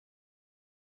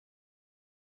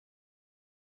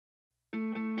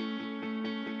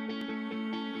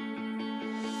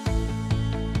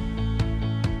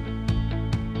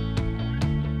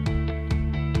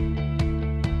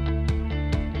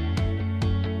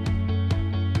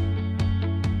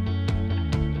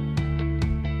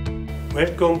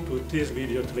Welcome to this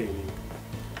video training.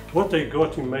 What I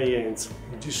got in my hands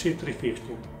is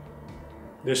GC315,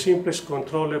 the simplest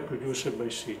controller produced by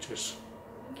Sices,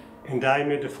 and I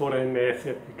made for MF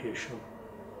application.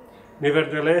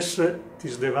 Nevertheless,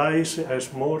 this device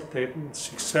has more than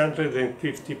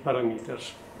 650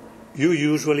 parameters. You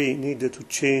usually need to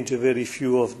change very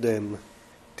few of them.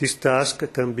 This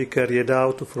task can be carried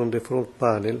out from the front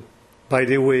panel. By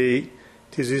the way,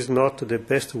 this is not the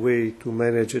best way to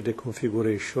manage the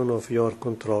configuration of your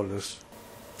controllers.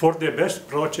 For the best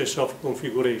process of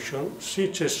configuration,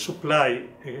 Sices supply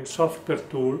a software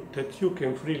tool that you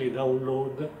can freely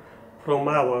download from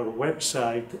our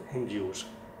website and use.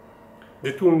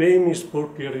 The tool name is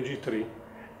BoardPrg3.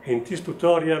 In this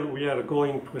tutorial we are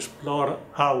going to explore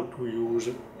how to use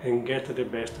and get the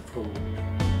best from it.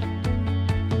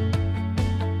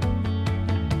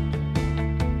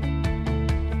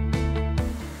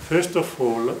 First of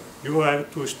all, you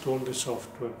have to install the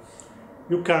software.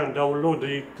 You can download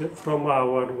it from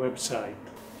our website.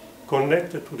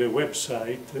 Connect to the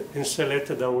website and select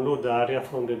the download area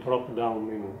from the drop-down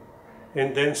menu,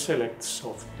 and then select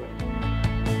software.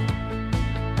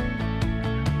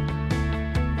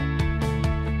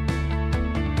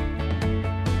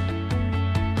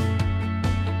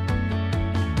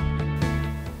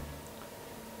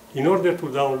 In order to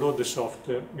download the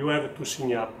software, you have to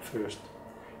sign up first.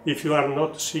 If you are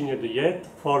not signed yet,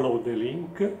 follow the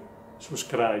link,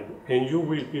 subscribe, and you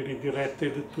will be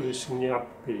redirected to the sign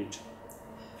up page.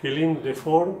 Fill in the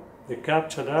form, the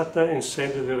CAPTCHA data, and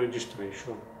send the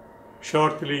registration.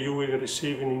 Shortly you will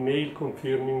receive an email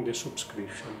confirming the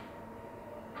subscription.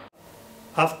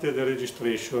 After the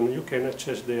registration, you can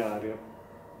access the area.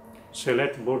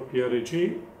 Select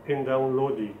BoardPrg and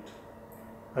download it.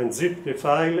 Unzip the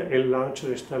file and launch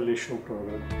the installation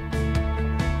program.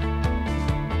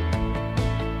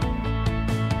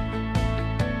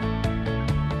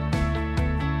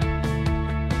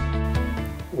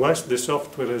 Once the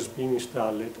software has been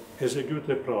installed, execute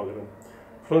the program.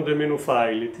 From the menu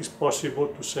file, it is possible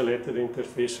to select the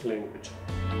interface language.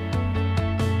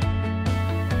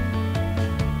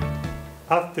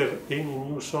 After any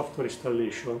new software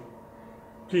installation,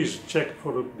 please check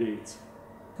for updates.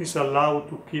 This allows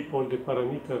to keep all the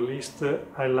parameter list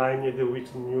aligned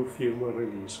with new firmware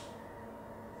release.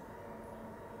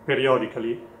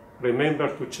 Periodically,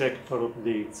 remember to check for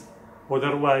updates,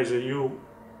 otherwise you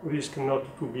risk not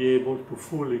to be able to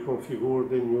fully configure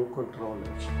the new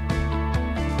controllers.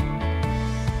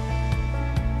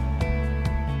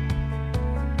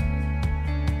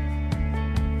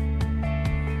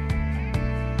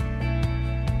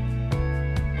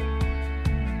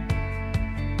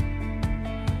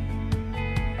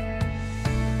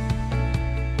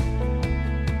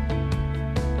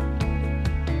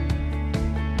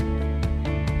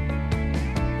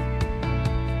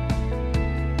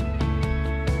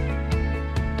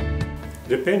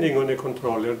 Depending on the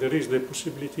controller, there is the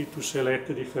possibility to select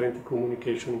different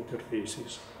communication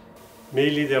interfaces.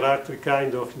 Mainly there are three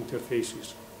kinds of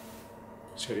interfaces: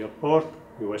 serial port,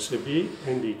 USB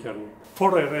and Ethernet.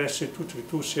 For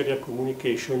RS232 serial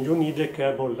communication you need a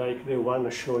cable like the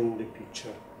one shown in the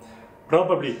picture.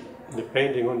 Probably,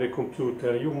 depending on the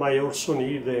computer, you might also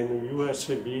need a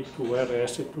USB to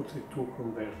RS232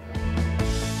 converter.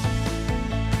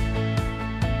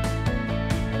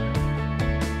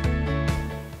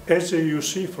 As you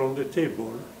see from the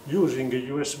table, using a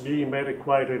USB may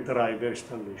require a driver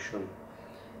installation.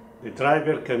 The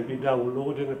driver can be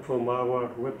downloaded from our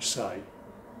website,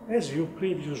 as you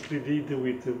previously did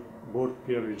with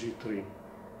BoardPrg3.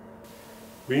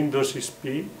 Windows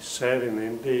XP 7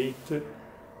 and 8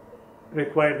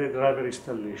 require the driver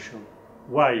installation,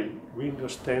 while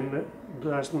Windows 10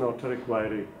 does not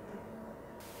require it.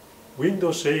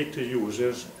 Windows 8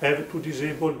 users have to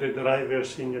disable the driver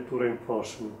signature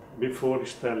enforcement before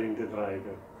installing the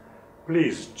driver.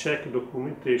 Please check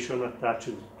documentation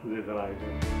attached to the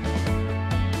driver.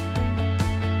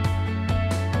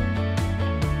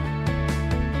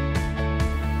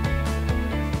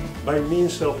 By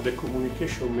means of the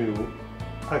communication menu,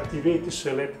 activate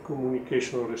Select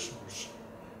Communication Resource.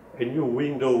 A new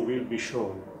window will be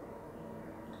shown,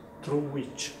 through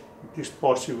which it is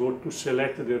possible to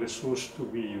select the resource to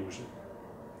be used.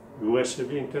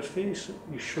 USB interface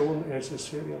is shown as a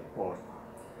serial port.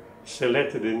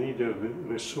 Select the needed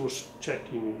resource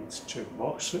checking its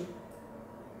checkbox.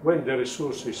 When the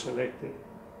resource is selected,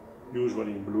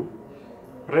 usually in blue,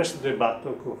 press the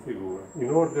button Configure in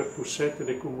order to set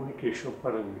the communication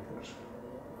parameters.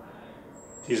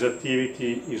 This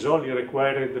activity is only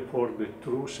required for the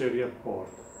true serial port,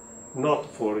 not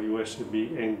for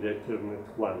USB and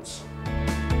Ethernet ones.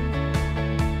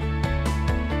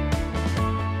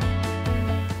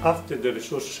 After the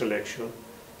resource selection,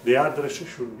 the address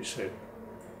should be set.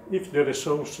 If the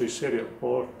resource is serial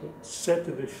port, set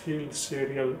the field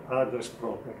serial address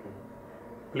properly.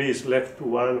 Please left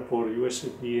 1 for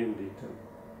USB and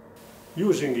Ethernet.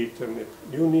 Using Ethernet,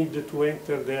 you need to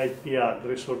enter the IP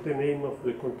address or the name of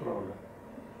the controller.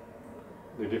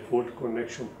 The default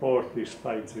connection port is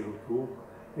 502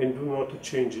 and do not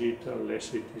change it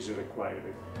unless it is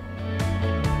required.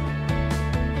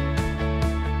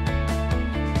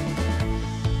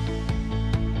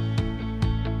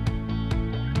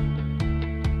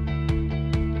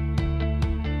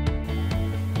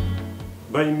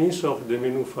 By means of the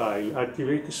menu file,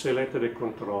 activate Select the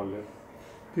controller.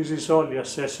 This is only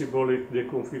accessible if the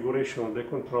configuration of the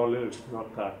controller is not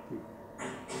active.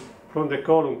 From the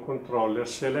column Controller,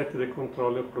 select the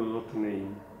controller product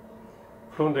name.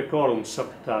 From the column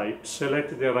Subtype,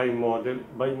 select the right model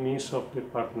by means of the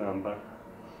part number.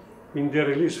 In the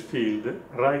Release field,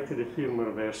 write the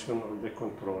firmware version of the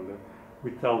controller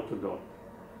without a dot.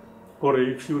 Or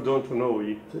if you don't know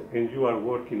it and you are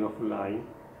working offline,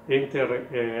 enter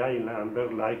a high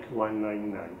number like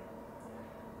 199.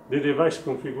 The device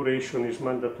configuration is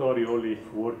mandatory only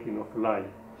if working offline.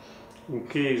 In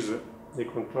case the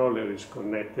controller is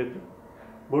connected,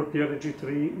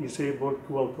 BoardPrg3 is able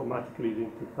to automatically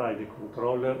identify the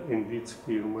controller and its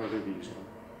firmware revision.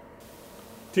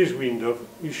 This window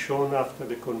is shown after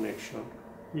the connection,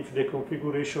 if the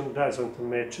configuration doesn't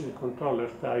match the controller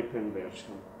type and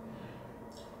version.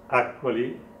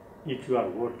 Actually, if you are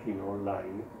working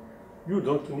online, you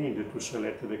don't need to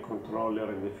select the controller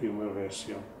and the firmware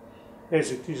version,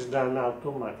 as it is done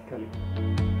automatically.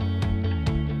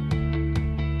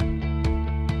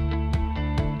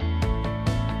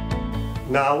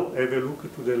 Now have a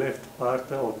look to the left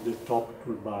part of the top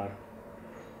toolbar.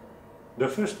 The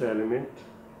first element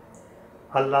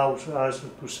allows us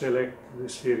to select the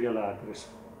serial address.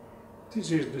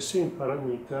 This is the same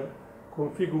parameter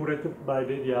configured by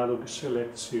the dialog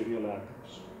Select Serial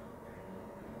Address.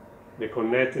 The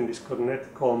connect and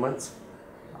disconnect commands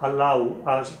allow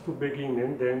us to begin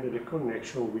and end the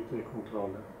connection with the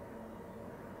controller.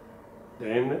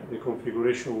 Then the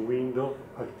configuration window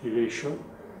activation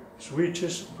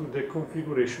switches to the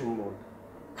configuration mode.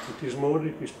 In this mode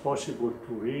it is possible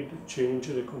to read, change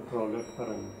the controller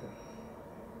parameter.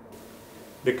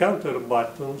 The counter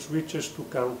button switches to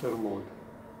counter mode.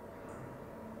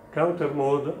 Counter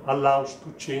mode allows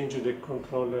to change the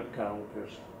controller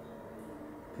counters.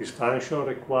 This function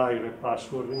requires a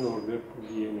password in order to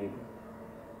be enabled.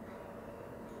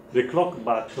 The clock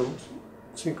button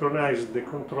synchronizes the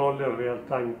controller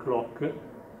real-time clock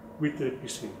with the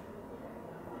PC.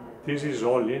 This is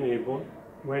only enabled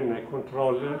when a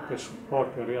controller that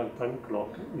supports a real-time clock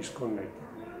is connected.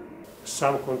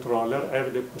 Some controllers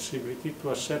have the possibility to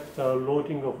accept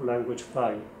downloading of language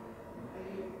file.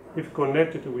 If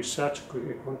connected with such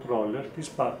a controller, this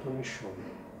button is shown.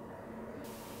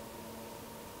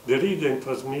 The read and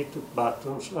transmit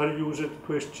buttons are used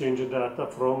to exchange data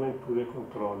from and to the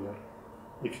controller.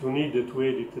 If you need to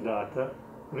edit data,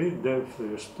 read them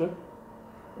first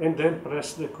and then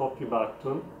press the copy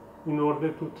button in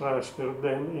order to transfer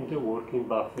them in the working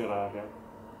buffer area.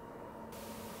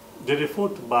 The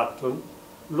default button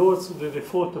loads the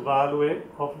default value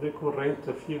of the current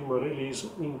firmware release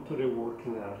into the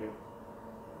working area.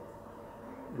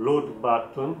 Load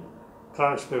button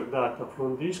transfers data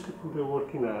from disk to the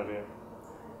working area,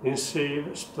 and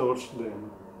save stores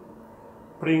them.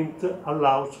 Print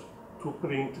allows to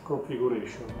print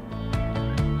configuration.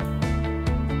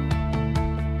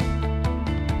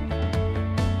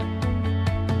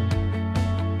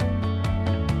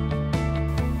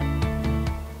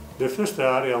 The first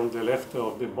area on the left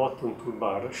of the bottom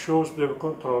toolbar shows the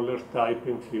controller type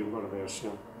and firmware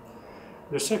version.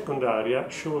 The second area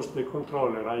shows the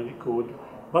controller ID code,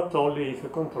 but only if a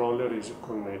controller is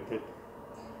connected.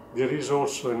 There is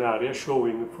also an area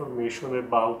showing information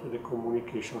about the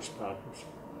communication status.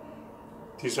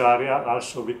 This area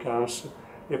also becomes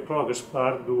a progress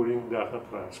bar during data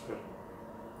transfer.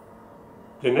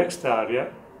 The next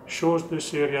area shows the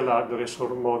serial address or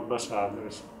Modbus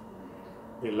address.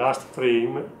 The last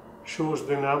frame shows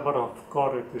the number of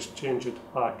correct exchanged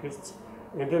packets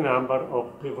and the number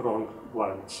of the wrong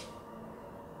ones.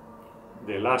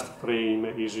 The last frame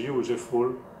is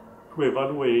useful to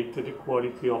evaluate the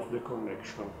quality of the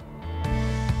connection.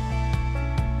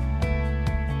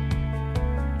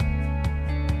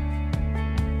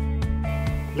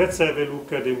 Let's have a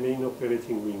look at the main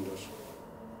operating windows.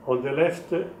 On the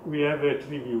left, we have a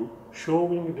tree view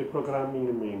showing the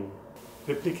programming menu,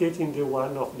 replicating the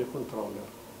one of the controller.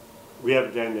 We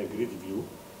have then a grid view.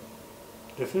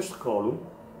 The first column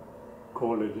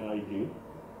called ID,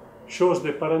 shows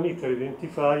the parameter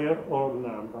identifier or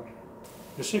number.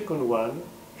 The second one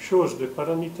shows the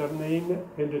parameter name,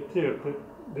 and the third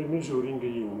the measuring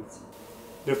units.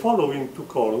 The following two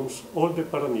columns hold the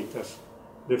parameters.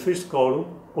 The first column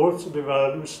holds the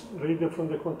values read from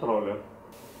the controller.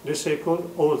 The second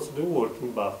holds the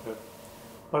working buffer,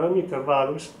 parameter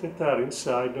values that are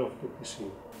inside of the PC.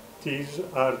 These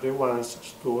are the ones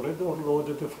stored or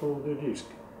loaded from the disk,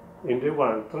 and the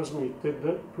one transmitted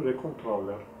to the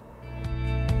controller.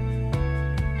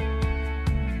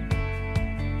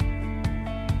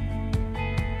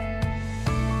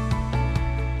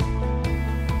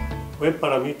 When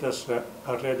parameters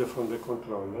are read from the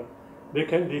controller, they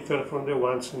can differ from the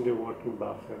ones in the working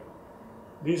buffer.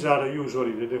 These are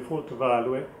usually the default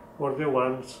value or the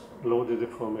ones loaded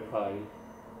from a file.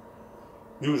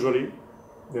 Usually,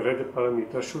 the read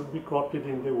parameter should be copied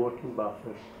in the working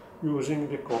buffer using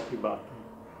the copy button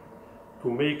to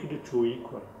make the two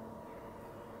equal.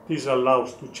 This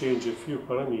allows to change a few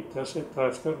parameters and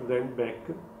transfer them back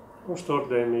or store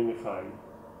them in a file.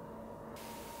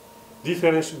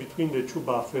 Difference between the two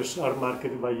buffers are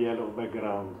marked by yellow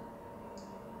background.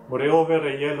 Moreover,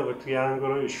 a yellow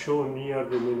triangle is shown near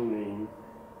the menu name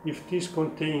if this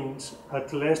contains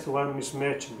at least one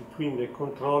mismatch between the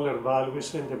controller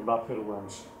values and the buffer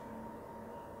ones.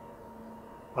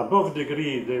 Above the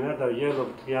grid, another yellow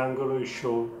triangle is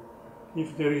shown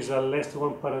if there is at least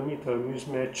one parameter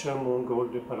mismatch among all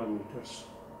the parameters.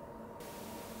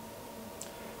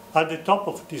 At the top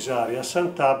of this area,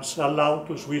 some tabs allow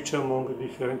to switch among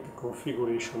different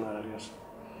configuration areas.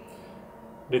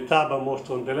 The tab most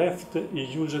on the left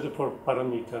is used for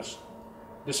parameters,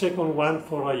 the second one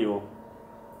for I/O.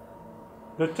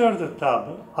 The third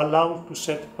tab allows to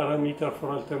set parameter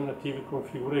for alternative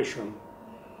configuration.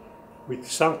 With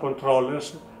some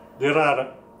controllers, there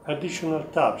are additional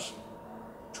tabs.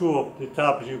 Two of the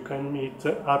tabs you can meet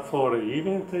are for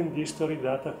event and history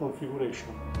data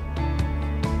configuration.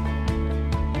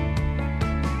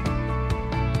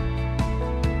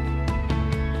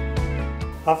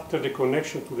 After the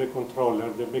connection to the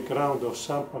controller, the background of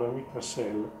some parameter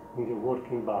cell in the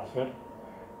working buffer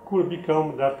could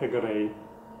become dark gray.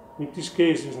 In this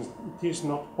case, it is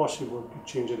not possible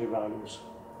to change the values.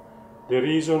 The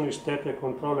reason is that a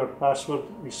controller password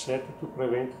is set to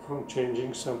prevent from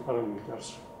changing some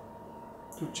parameters.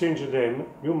 To change them,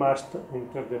 you must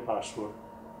enter the password.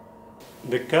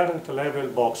 The current level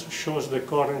box shows the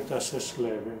current access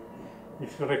level.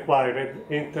 If required,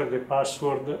 enter the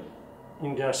password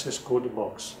in the access code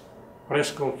box.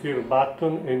 Press confirm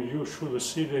button and you should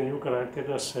see the new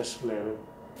granted access level.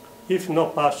 If no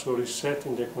password is set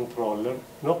in the controller,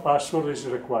 no password is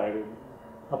required,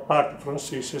 apart from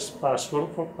Sices password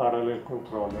for parallel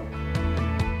controller.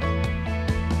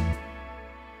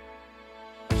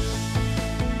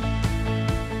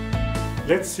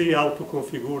 Let's see how to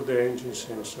configure the engine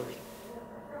sensor.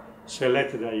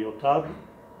 Select the I/O tab,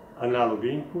 analog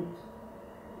input,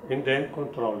 and then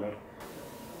controller.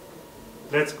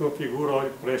 Let's configure oil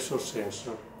pressure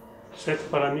sensor. Set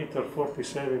parameter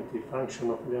 4070 function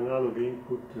of the analog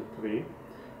input 3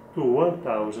 to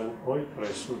 1000 oil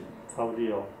pressure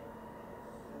VDO.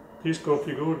 This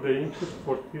configures the input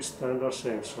for this standard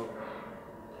sensor.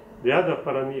 The other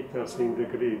parameters in the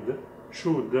grid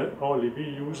should only be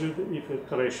used if a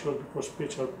threshold for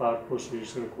special purpose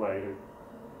is required.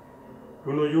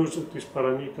 Do not use these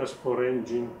parameters for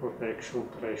engine protection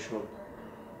threshold.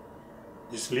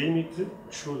 This limit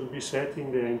should be set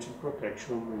in the engine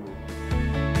protection menu.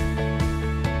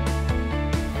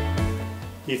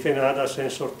 If another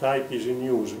sensor type is in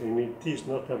use and it is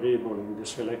not available in the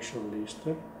selection list,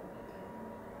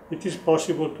 it is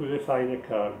possible to define a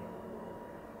curve.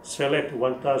 Select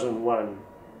 1001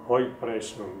 oil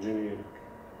pressure generic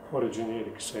for a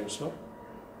generic sensor.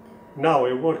 Now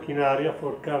a working area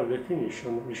for curve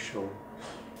definition is shown.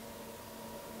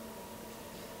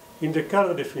 In the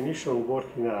curve definition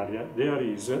working area, there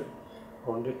is,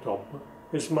 on the top,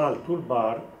 a small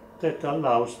toolbar that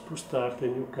allows to start a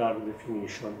new curve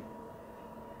definition.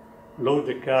 Load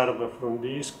the curve from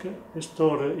disk and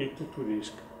store it to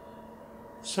disk.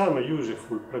 Some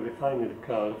useful predefined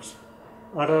curves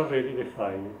are already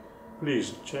defined.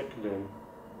 Please check them.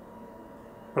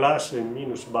 Plus and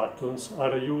minus buttons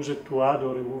are used to add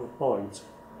or remove points.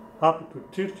 Up to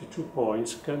 32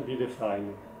 points can be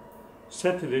defined.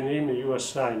 Set the name you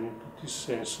assign to this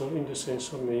sensor in the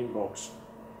sensor name box.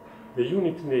 The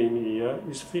unit name here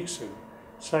is fixed.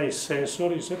 Size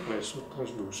sensor is a pressure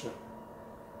transducer.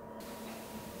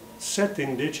 Set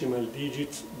in decimal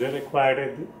digits the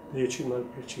required decimal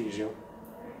precision.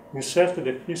 Insert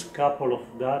the first couple of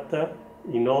data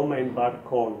in home and bar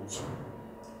columns.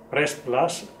 Press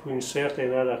plus to insert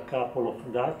another couple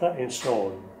of data and so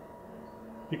on.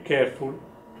 Be careful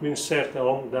to insert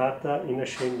home data in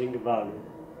ascending value.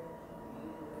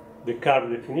 The card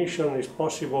definition is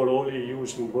possible only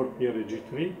using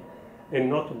BoardPrg3 and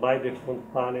not by the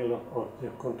front panel of the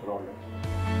controller.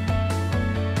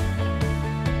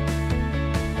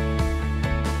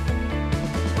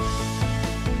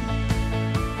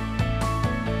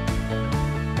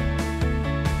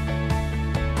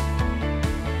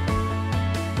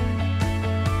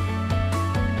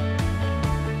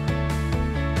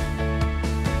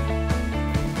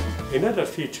 Another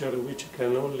feature which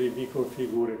can only be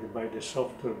configured by the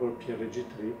software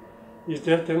BoardPrg3 is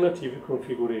the alternative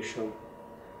configuration.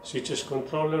 Sices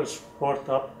Controllers support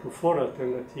up to 4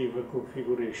 alternative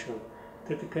configurations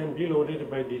that can be loaded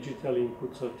by digital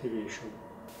input activation.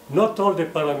 Not all the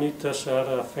parameters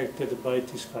are affected by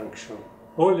this function.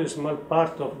 Only a small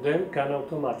part of them can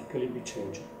automatically be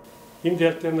changed. In the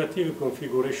Alternative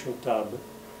Configuration tab,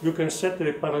 you can set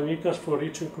the parameters for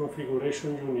each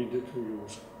configuration you need to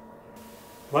use.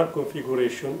 One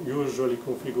configuration, usually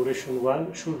configuration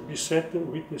 1, should be set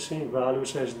with the same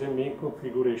values as the main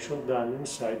configuration done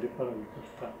inside the Parameters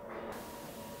tab.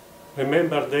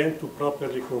 Remember then to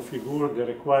properly configure the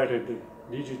required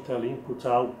digital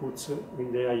inputs/outputs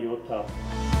in the I/O tab.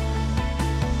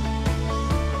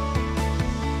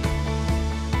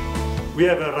 We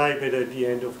have arrived at the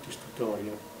end of this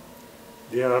tutorial.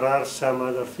 There are some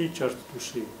other features to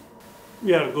see.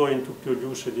 We are going to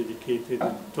produce a dedicated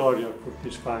tutorial for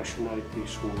this functionality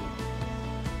soon.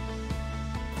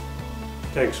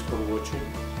 Thanks for watching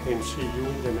and see you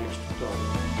in the next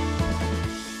tutorial.